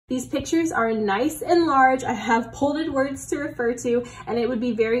These pictures are nice and large. I have bolded words to refer to, and it would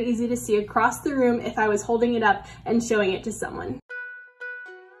be very easy to see across the room if I was holding it up and showing it to someone.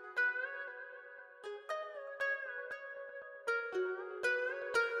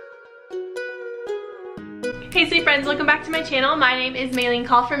 Hey sweet friends, welcome back to my channel. My name is Maylene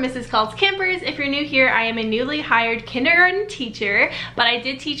Call from Mrs. Call's Campers. If you're new here, I am a newly hired kindergarten teacher, but I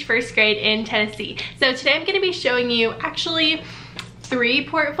did teach first grade in Tennessee. So today I'm going to be showing you actually 3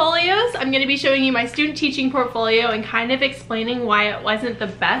 portfolios. I'm going to be showing you my student teaching portfolio and kind of explaining why it wasn't the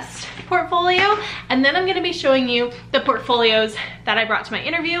best portfolio. And then I'm going to be showing you the portfolios that I brought to my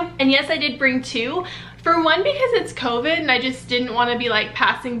interview. And yes, I did bring 2. For 1, because it's COVID and I just didn't want to be like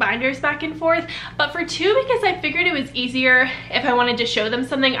passing binders back and forth. But for 2, because I figured it was easier if I wanted to show them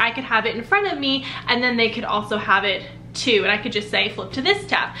something, I could have it in front of me and then they could also have it too, and I could just say flip to this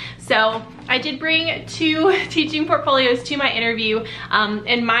tab. So I did bring 2 teaching portfolios to my interview,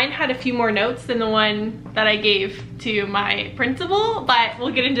 and mine had a few more notes than the one that I gave to my principal, but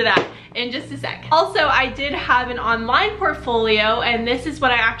we'll get into that in just a sec. Also, I did have an online portfolio, and this is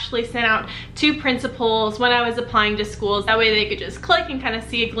what I actually sent out to principals when I was applying to schools. That way they could just click and kind of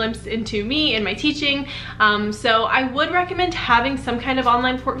see a glimpse into me and my teaching. So I would recommend having some kind of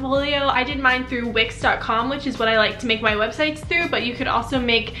online portfolio. I did mine through wix.com, which is what I like to make my websites through, but you could also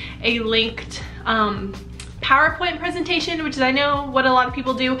make a linked PowerPoint presentation, which is I know what a lot of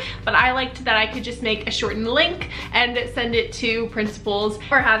people do, but I liked that I could just make a shortened link and send it to principals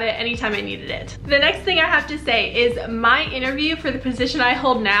or have it anytime I needed it. The next thing I have to say is my interview for the position I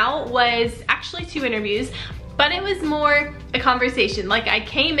hold now was actually 2 interviews, but it was more a conversation. Like I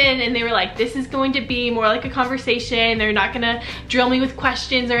came in and they were like, this is going to be more like a conversation. They're not gonna drill me with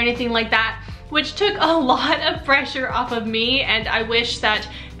questions or anything like that, which took a lot of pressure off of me, and I wish that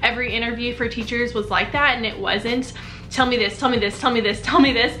every interview for teachers was like that and it wasn't. Tell me this, tell me this, tell me this, tell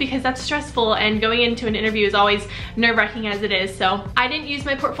me this, because that's stressful and going into an interview is always nerve-wracking as it is. So I didn't use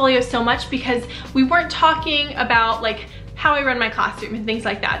my portfolio so much because we weren't talking about like how I run my classroom and things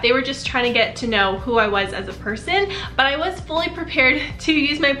like that. They were just trying to get to know who I was as a person, but I was fully prepared to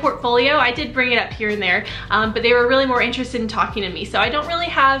use my portfolio. I did bring it up here and there, but they were really more interested in talking to me. So I don't really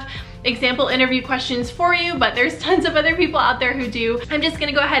have example interview questions for you, but there's tons of other people out there who do. I'm just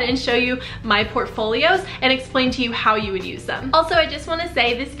gonna go ahead and show you my portfolios and explain to you how you would use them. Also, I just wanna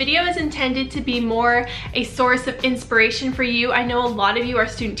say this video is intended to be more a source of inspiration for you. I know a lot of you are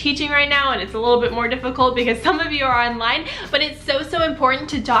student teaching right now and it's a little bit more difficult because some of you are online, but it's so important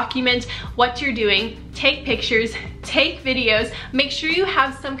to document what you're doing. Take pictures, take videos, make sure you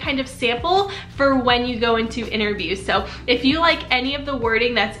have some kind of sample for when you go into interviews. So if you like any of the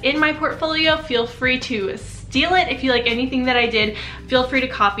wording that's in my portfolio, feel free to steal it. If you like anything that I did, feel free to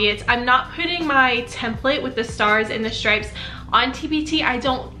copy it. I'm not putting my template with the stars and the stripes on TPT, I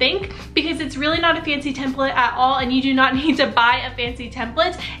don't think, because it's really not a fancy template at all, and you do not need to buy a fancy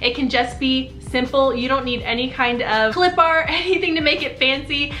template. It can just be simple. You don't need any kind of clip art, anything to make it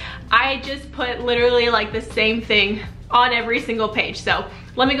fancy. I just put literally like the same thing on every single page. So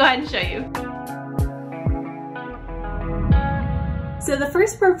let me go ahead and show you. So the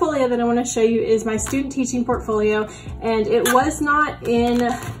first portfolio that I want to show you is my student teaching portfolio, and it was not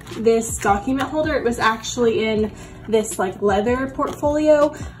in this document holder. It was actually in this like leather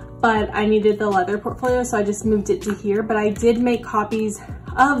portfolio, but I needed the leather portfolio, so I just moved it to here. But I did make copies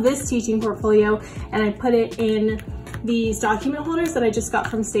of this teaching portfolio and I put it in these document holders that I just got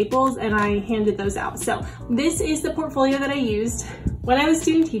from Staples, and I handed those out. So this is the portfolio that I used when I was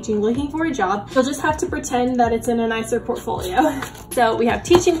student teaching, looking for a job. You'll just have to pretend that it's in a nicer portfolio. So we have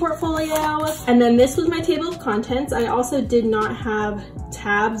teaching portfolio, and then this was my table of contents. I also did not have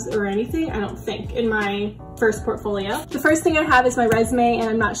tabs or anything, I don't think, in my first portfolio. The first thing I have is my resume, and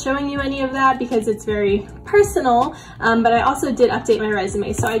I'm not showing you any of that because it's very personal, but I also did update my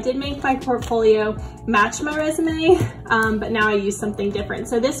resume. So I did make my portfolio match my resume, but now I use something different.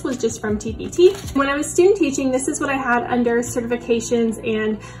 So this was just from TPT. When I was student teaching, this is what I had under certifications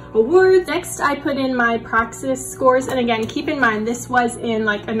and awards. Next, I put in my praxis scores, and again, keep in mind, this was in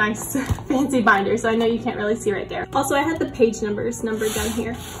like a nice fancy binder, so I know you can't really see right there. Also, I had the page numbers numbered down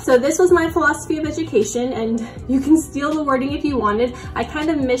here. So this was my philosophy of education, and you can steal the wording if you wanted. I kind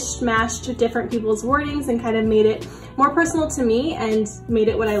of mishmashed different people's wordings and kind of made it more personal to me and made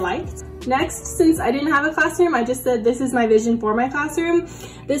it what I liked. Next, since I didn't have a classroom, I just said this is my vision for my classroom.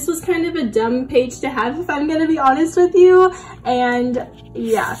 This was kind of a dumb page to have, if I'm gonna be honest with you. And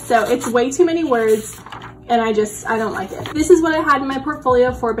yeah, so it's way too many words, and I don't like it. This is what I had in my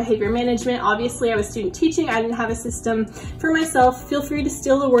portfolio for behavior management. Obviously, I was student teaching. I didn't have a system for myself. Feel free to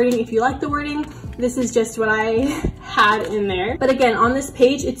steal the wording if you like the wording. This is just what I had in there. But again, on this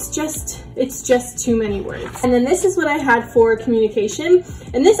page, it's just too many words. And then this is what I had for communication.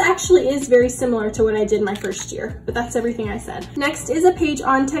 And this actually is very similar to what I did my first year, but that's everything I said. Next is a page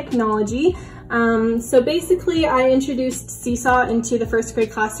on technology. So basically I introduced Seesaw into the first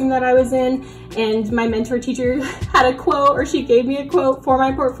grade classroom that I was in, and my mentor teacher had a quote, or she gave me a quote for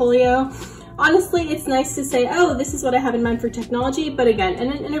my portfolio. Honestly, it's nice to say, oh, this is what I have in mind for technology, but again,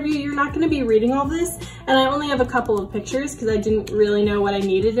 in an interview, you're not going to be reading all this, and I only have a couple of pictures because I didn't really know what I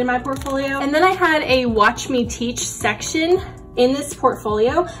needed in my portfolio. And then I had a watch me teach section in this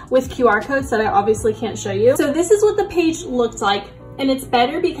portfolio with QR codes that I obviously can't show you. So this is what the page looked like. And it's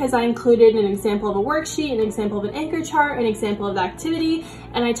better because I included an example of a worksheet, an example of an anchor chart, an example of the activity,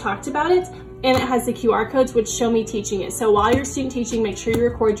 and I talked about it. And it has the QR codes which show me teaching it. So while you're student teaching, make sure you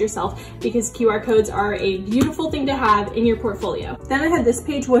record yourself because QR codes are a beautiful thing to have in your portfolio. Then I had this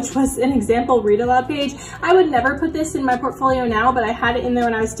page, which was an example read aloud page. I would never put this in my portfolio now, but I had it in there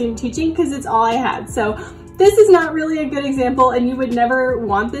when I was student teaching because it's all I had. So this is not really a good example, and you would never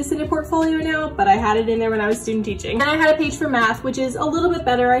want this in a portfolio now, but I had it in there when I was student teaching. And I had a page for math, which is a little bit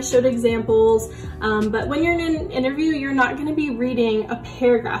better. I showed examples, but when you're in an interview, you're not gonna be reading a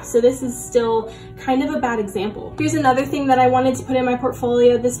paragraph. So this is still kind of a bad example. Here's another thing that I wanted to put in my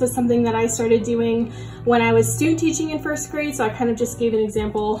portfolio. This was something that I started doing when I was student teaching in first grade, so I kind of just gave an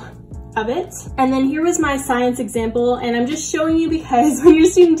example of it. And then here was my science example, and I'm just showing you because when you're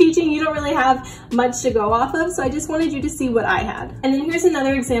student teaching, you don't really have much to go off of, so I just wanted you to see what I had. And then here's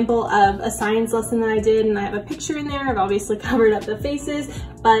another example of a science lesson that I did, and I have a picture in there. I've obviously covered up the faces,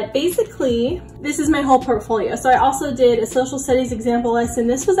 but basically this is my whole portfolio. So I also did a social studies example lesson.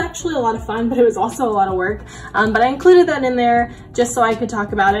 This was actually a lot of fun, but it was also a lot of work, but I included that in there just so I could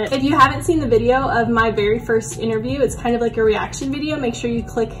talk about it. If you haven't seen the video of my very first interview, it's kind of like a reaction video. Make sure you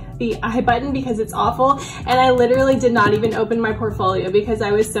click the I button because it's awful, and I literally did not even open my portfolio because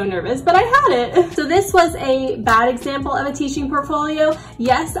I was so nervous, but I had it. So this was a bad example of a teaching portfolio.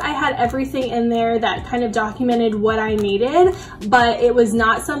 Yes, I had everything in there that kind of documented what I needed, but it was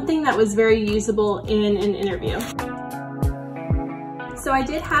not something that was very usable in an interview. So I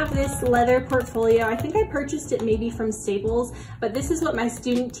did have this leather portfolio. I think I purchased it maybe from Staples, but this is what my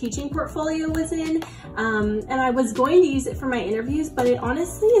student teaching portfolio was in. And I was going to use it for my interviews, but it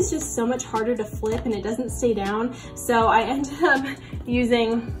honestly is just so much harder to flip and it doesn't stay down. So I ended up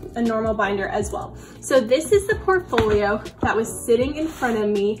using a normal binder as well. So this is the portfolio that was sitting in front of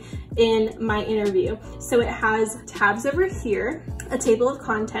me in my interview. So it has tabs over here, a table of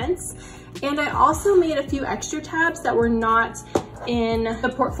contents, and I also made a few extra tabs that were not in the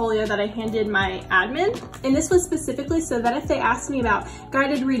portfolio that I handed my admin. And this was specifically so that if they asked me about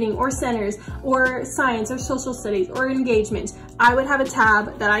guided reading or centers or science or social studies or engagement, I would have a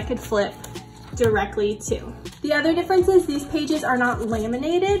tab that I could flip directly to. The other difference is these pages are not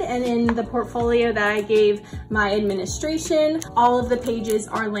laminated, and in the portfolio that I gave my administration, all of the pages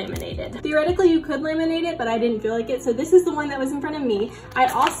are laminated. Theoretically, you could laminate it, but I didn't feel like it, so this is the one that was in front of me. I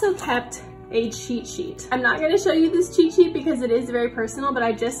also kept a cheat sheet. I'm not going to show you this cheat sheet because it is very personal, but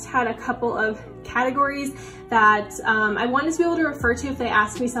I just had a couple of categories that I wanted to be able to refer to if they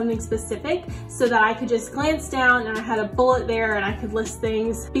asked me something specific, so that I could just glance down and I had a bullet there and I could list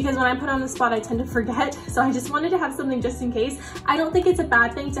things, because when I'm put on the spot I tend to forget, so I just wanted to have something just in case. I don't think it's a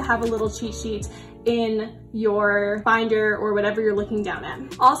bad thing to have a little cheat sheet in your binder or whatever you're looking down at.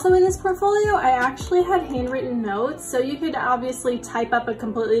 Also in this portfolio, I actually had handwritten notes, so you could obviously type up a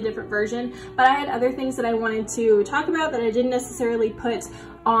completely different version, but I had other things that I wanted to talk about that I didn't necessarily put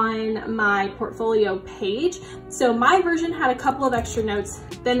on my portfolio page. So my version had a couple of extra notes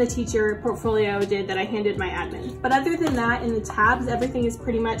than the teacher portfolio did that I handed my admin. But other than that, in the tabs, everything is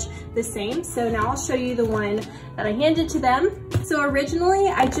pretty much the same. So now I'll show you the one that I handed to them. So originally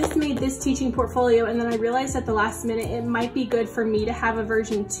I just made this teaching portfolio, and then I realized at the last minute it might be good for me to have a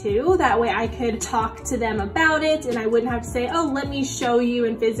version 2. That way I could talk to them about it and I wouldn't have to say, oh, let me show you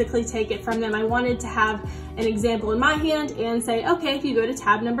and physically take it from them. I wanted to have an example in my hand and say, okay, if you go to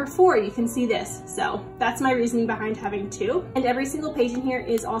tab number 4, you can see this. So that's my reasoning behind having 2. And every single page in here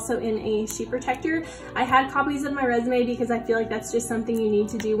is also in a sheet protector. I had copies of my resume because I feel like that's just something you need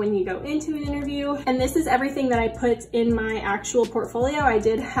to do when you go into an interview. And this is everything that I put in my actual portfolio. I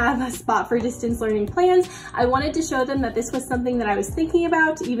did have a spot for distance learning plans. I wanted to show them that this was something that I was thinking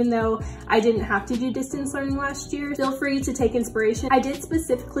about, even though I didn't have to do distance learning last year. Feel free to take inspiration. I did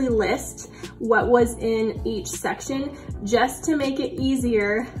specifically list what was in in each section just to make it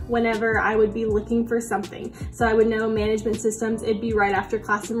easier whenever I would be looking for something. So I would know management systems, it'd be right after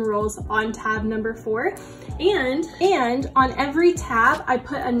classroom roles on tab number 4. And on every tab, I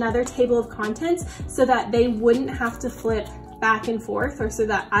put another table of contents so that they wouldn't have to flip back and forth, or so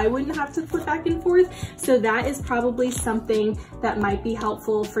that I wouldn't have to flip back and forth. So that is probably something that might be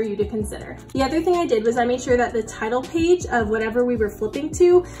helpful for you to consider. The other thing I did was I made sure that the title page of whatever we were flipping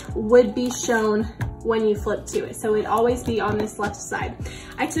to would be shown when you flip to it. So it'd always be on this left side.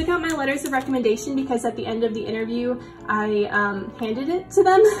 I took out my letters of recommendation because at the end of the interview, I handed it to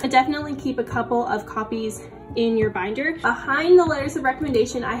them. I definitely keep a couple of copies in your binder. Behind the letters of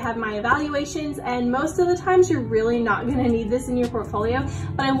recommendation, I have my evaluations, and most of the times you're really not gonna need this in your portfolio,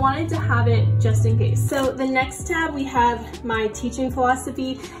 but I wanted to have it just in case. So the next tab, we have my teaching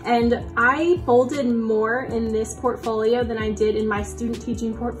philosophy, and I bolded more in this portfolio than I did in my student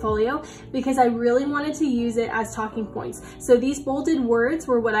teaching portfolio because I really wanted to use it as talking points. So these bolded words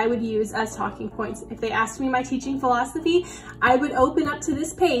were what I would use as talking points. If they asked me my teaching philosophy, I would open up to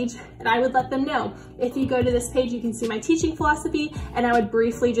this page and I would let them know. If you go to this page, you can see my teaching philosophy, and I would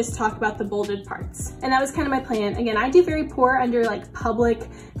briefly just talk about the bolded parts. And that was kind of my plan. Again, I do very poor under like public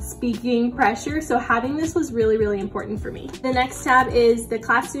speaking pressure, so having this was really, really important for me. The next tab is the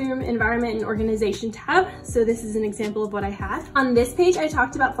classroom environment and organization tab. So this is an example of what I had. On this page, I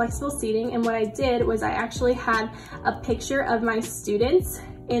talked about flexible seating, and what I did was I actually had a picture of my students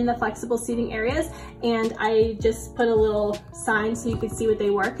in the flexible seating areas, and I just put a little sign so you could see what they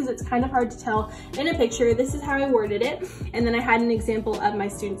were because it's kind of hard to tell in a picture. This is how I worded it, and then I had an example of my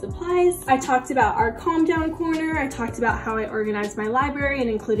student supplies. I talked about our calm down corner. I talked about how I organized my library and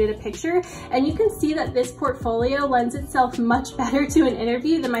included a picture, and you can see that this portfolio lends itself much better to an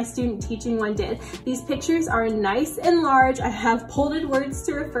interview than my student teaching one did. These pictures are nice and large. I have bolded words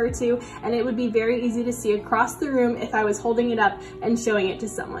to refer to, and it would be very easy to see across the room if I was holding it up and showing it to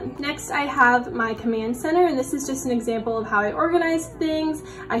someone. Next, I have my command center, and this is just an example of how I organized things.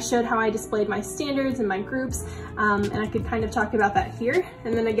 I showed how I displayed my standards and my groups, and I could kind of talk about that here.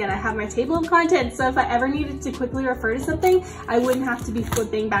 And then again, I have my table of contents, so if I ever needed to quickly refer to something, I wouldn't have to be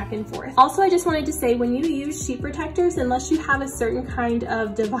flipping back and forth. Also, I just wanted to say, when you use sheet protectors, unless you have a certain kind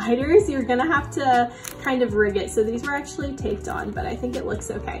of dividers, you're gonna have to kind of rig it. So these were actually taped on, but I think it looks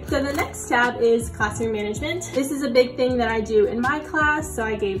okay. So the next tab is classroom management. This is a big thing that I do in my class, so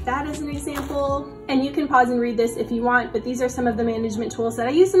I gave that as an example. And you can pause and read this if you want, but these are some of the management tools that I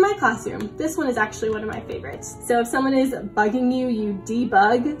use in my classroom. This one is actually one of my favorites. So if someone is bugging you, you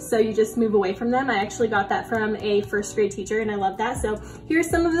debug, so you just move away from them. I actually got that from a first grade teacher, and I love that. So here's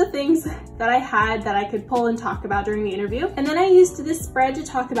some of the things that I had that I could pull and talk about during the interview. And then I used this spread to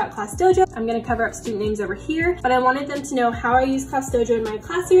talk about Class Dojo. I'm gonna cover up student names over here, but I wanted them to know how I use Class Dojo in my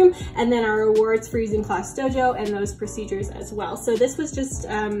classroom, and then our rewards for using Class Dojo and those procedures as well. So this was just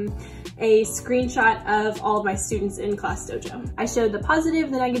a screenshot of all of my students in Class Dojo. I showed the positive,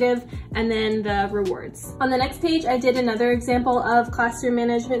 the negative, and then the rewards. On the next page, I did another example of classroom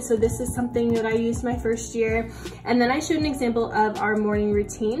management. So this is something that I used my first year. And then I showed an example of our morning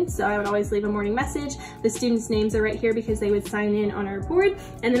routine. So I would always leave a morning message. The students' names are right here because they would sign in on our board.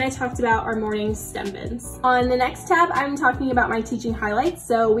 And then I talked about our morning STEM bins. On the next tab, I'm talking about my teaching highlights.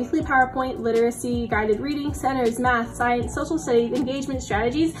 So weekly PowerPoint, literacy, guided reading, centers, math, science, social studies, engagement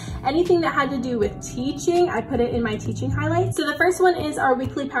strategies, anything that had to do with teaching, I put it in my teaching highlights. So the first one is our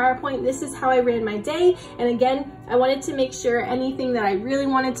weekly PowerPoint. This is how I ran my day. And again, I wanted to make sure anything that I really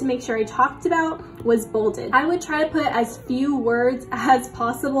wanted to make sure I talked about was bolded. I would try to put as few words as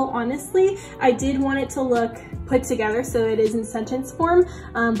possible, honestly. I did want it to look put together so it is in sentence form,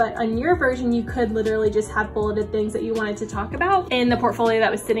 but on your version, you could literally just have bulleted things that you wanted to talk about in the portfolio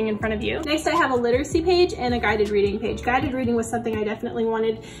that was sitting in front of you. Next, I have a literacy page and a guided reading page. Guided reading was something I definitely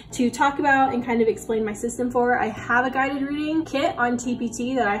wanted to talk about and kind of explain my system for. I have a guided reading kit on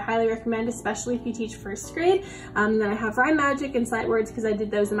TPT that I highly recommend, especially if you teach first grade. Then I have Rhyme Magic and Sight Words because I did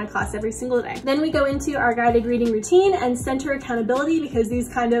those in my class every single day. Then we go into our guided reading routine and center accountability because these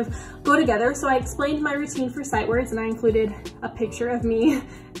kind of go together. So I explained my routine for Sight Words and I included a picture of me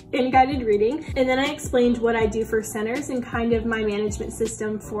in guided reading. And then I explained what I do for centers and kind of my management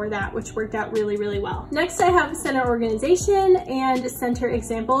system for that, which worked out really, really well. Next, I have center organization and center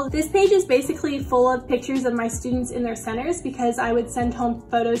examples. This page is basically full of pictures of my students in their centers because I would send home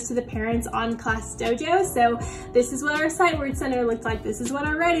photos to the parents on Class Dojo. So this is what our sight word center looked like, this is what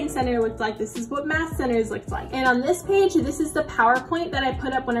our writing center looked like, this is what math centers looked like. And on this page, this is the PowerPoint that I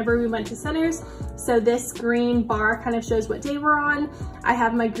put up whenever we went to centers. So this green bar kind of shows what day we're on. I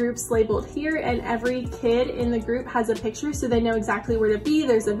have my groups labeled here, and every kid in the group has a picture so they know exactly where to be.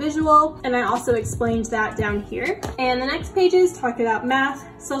 There's a visual, and I also explained that down here. And the next pages talk about math,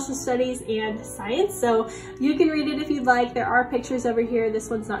 social studies, and science. So you can read it if you'd like. There are pictures over here. This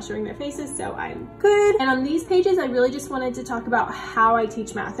one's not showing their faces, so I'm good. And on these pages, I really just wanted to talk about how I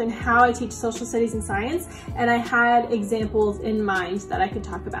teach math and how I teach social studies and science. And I had examples in mind that I could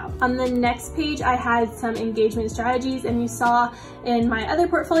talk about. On the next page, I had some engagement strategies, and you saw in my other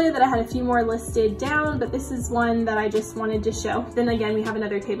portfolio that I had a few more listed down, but this is one that I just wanted to show. Then again, we have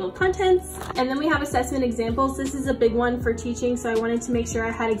another table of contents, and then we have assessment examples. This is a big one for teaching, so I wanted to make sure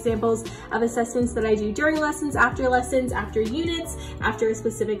I had examples of assessments that I do during lessons, after units, after a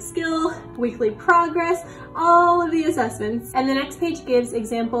specific skill, weekly progress, all of the assessments. And the next page gives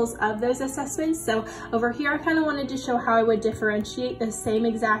examples of those assessments. So over here, I kind of wanted to show how I would differentiate the same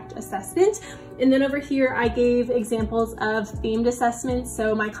exact assessment. And then over here, I gave examples of themed assessments,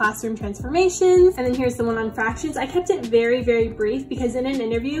 so my classroom transformations. And then here's the one on fractions. I kept it very, very brief because in an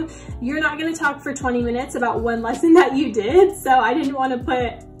interview, you're not gonna talk for 20 minutes about one lesson that you did. So I didn't wanna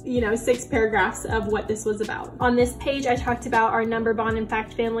put 6 paragraphs of what this was about. On this page, I talked about our number bond and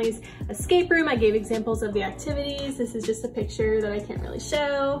fact families escape room. I gave examples of the activities. This is just a picture that I can't really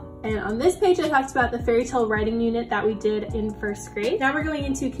show. And on this page, I talked about the fairy tale writing unit that we did in 1st grade. Now we're going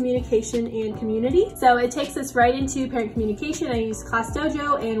into communication and community. So it takes us right into parent communication. I use Class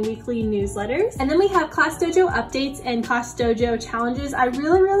Dojo and weekly newsletters. And then we have Class Dojo updates and Class Dojo challenges. I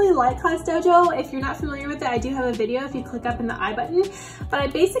really, really like Class Dojo. If you're not familiar with it, I do have a video if you click up in the I button. But I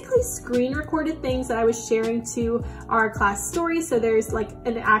basically screen recorded things that I was sharing to our class story. So there's like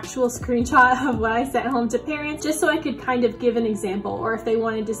an actual screenshot of what I sent home to parents, just so I could kind of give an example, or if they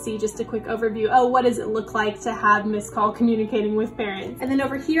wanted to see just a quick overview, oh, what does it look like to have Miss Call communicating with parents? And then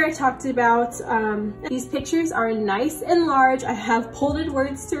over here, I talked about these pictures are nice and large. I have bolded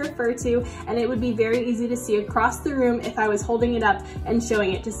words to refer to, and it would be very easy to see across the room if I was holding it up and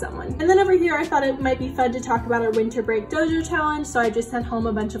showing it to someone. And then over here, I thought it might be fun to talk about our winter break dojo challenge. So I just sent home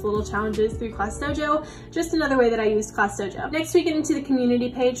a bunch of little challenges through Class Dojo, just another way that I used Class Dojo. Next, we get into the community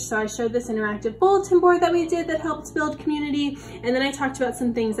page. So I showed this interactive bulletin board that we did that helped build community. And then I talked about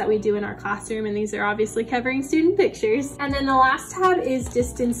some things that we do in our classroom, and these are obviously covering student pictures. And then the last tab is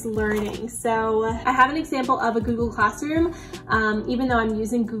distance learning. So I have an example of a Google Classroom, even though I'm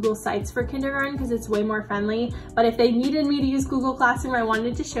using Google Sites for kindergarten because it's way more friendly. But if they needed me to use Google Classroom, I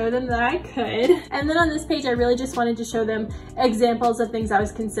wanted to show them that I could. And then on this page, I really just wanted to show them examples of things I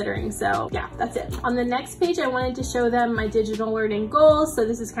was considering. So yeah, that's it. On the next page, I wanted to show them my digital learning goals. So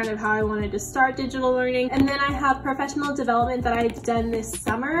this is kind of how I wanted to start digital learning. And then I have professional development that I've done this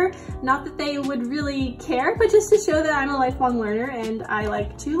summer. Not that they would really care, but just to show that I'm a lifelong learner and I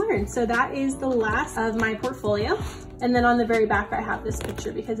like to learn. So that is the last of my portfolio. And then on the very back, I have this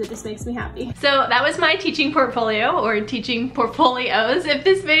picture because it just makes me happy. So that was my teaching portfolio, or teaching portfolios. If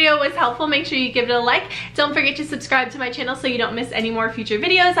this video was helpful, make sure you give it a like. Don't forget to subscribe to my channel so you don't miss any more future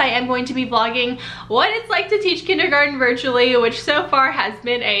videos. I am going to be vlogging what it's like to teach kindergarten virtually, which so far has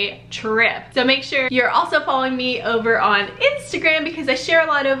been a trip. So make sure you're also following me over on Instagram because I share a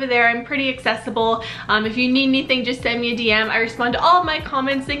lot over there. I'm pretty accessible. If you need anything, just send me a DM. I respond to all of my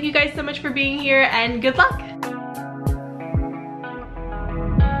comments. Thank you guys so much for being here, and good luck.